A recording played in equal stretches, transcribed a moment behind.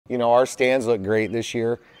You know, our stands look great this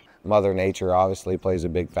year. Mother Nature obviously plays a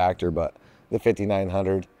big factor, but the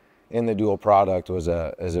 5900 in the dual product is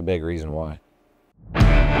a big reason why.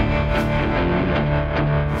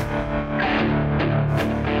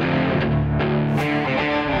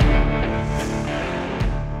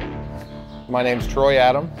 My name's Troy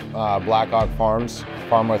Adam, Blackhawk Farms.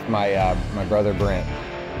 Farm with my brother Brent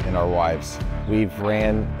and our wives. We've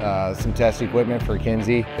ran some test equipment for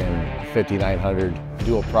Kinze, and 5900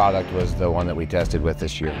 dual product was the one that we tested with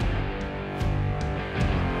this year.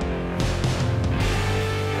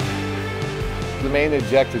 The main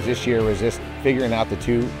objective this year was just figuring out the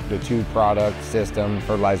two product system,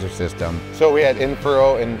 fertilizer system. So we had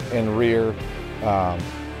in-furrow and rear.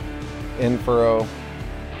 In-furrow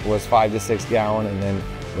was 5 to 6 gallon, and then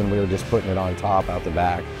when we were just putting it on top out the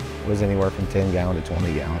back, it was anywhere from 10 gallon to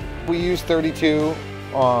 20 gallon. We used 32.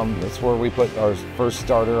 That's where we put our first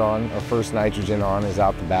starter on, our first nitrogen on is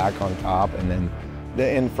out the back on top, and then the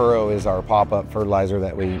in-furrow is our pop-up fertilizer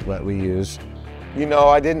that we use. You know,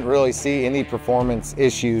 I didn't really see any performance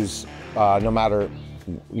issues, no matter,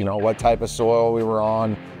 you know, what type of soil we were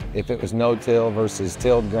on. If it was no-till versus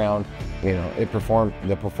tilled ground, you know,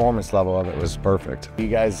 the performance level of it was perfect. You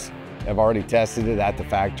guys have already tested it at the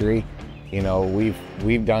factory. You know,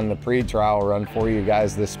 we've done the pre-trial run for you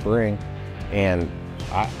guys this spring, and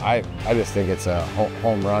I just think it's a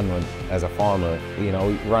home run as a farmer. You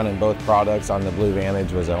know, running both products on the Blue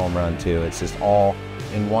Vantage was a home run too. It's just all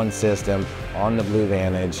in one system on the Blue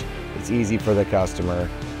Vantage. It's easy for the customer.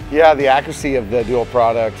 Yeah, the accuracy of the dual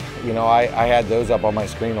product, you know, I had those up on my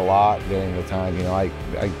screen a lot during the time. You know,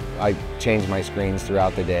 I changed my screens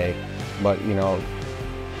throughout the day, but you know,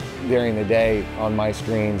 during the day on my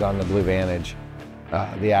screens on the Blue Vantage,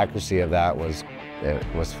 the accuracy of that was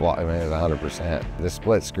flawed. I mean, it was 100%. The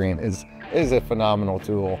split screen is a phenomenal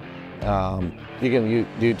tool. You can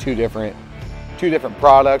do two different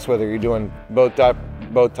products, whether you're doing both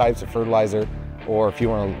types of fertilizer, or if you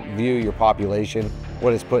want to view your population,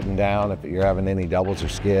 what it's putting down, if you're having any doubles or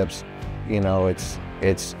skips. You know, it's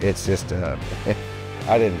just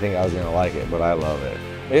I didn't think I was going to like it, but I love it.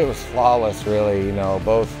 It was flawless, really. You know,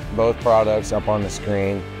 both products up on the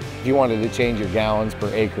screen. If you wanted to change your gallons per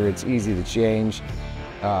acre, it's easy to change.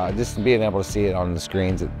 Just being able to see it on the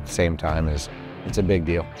screens at the same time it's a big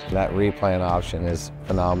deal. That replant option is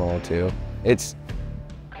phenomenal too. It's,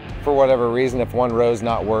 for whatever reason, if one row's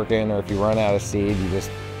not working or if you run out of seed, you just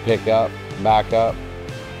pick up, back up,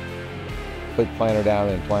 put the planter down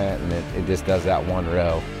and plant, and it just does that one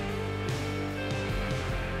row.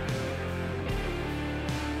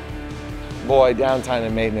 Boy,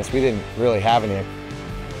 Downtime Maintenance, we didn't really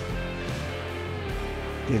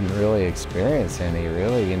experience any,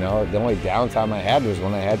 really. You know, the only downtime I had was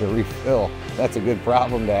when I had to refill. That's a good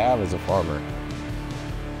problem to have as a farmer.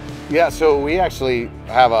 Yeah, so we actually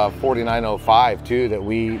have a 4905 too that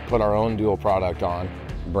we put our own dual product on.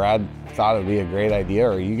 Brad thought it would be a great idea,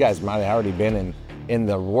 or you guys might have already been in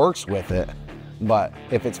the works with it. But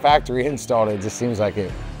if it's factory installed, it just seems like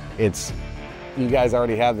you guys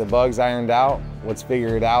already have the bugs ironed out. Let's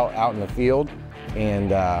figure it out in the field,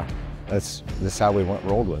 and that's how we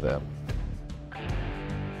rolled with it.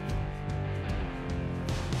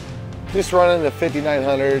 Just running the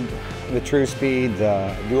 5900, the True Speed,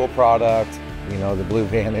 the dual product, you know, the Blue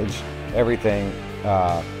Vantage, everything.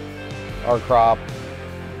 Our crop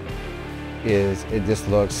it just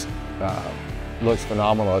looks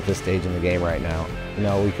phenomenal at this stage in the game right now. You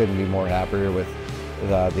know, we couldn't be more happier with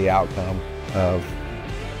the outcome of,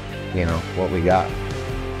 you know, what we got.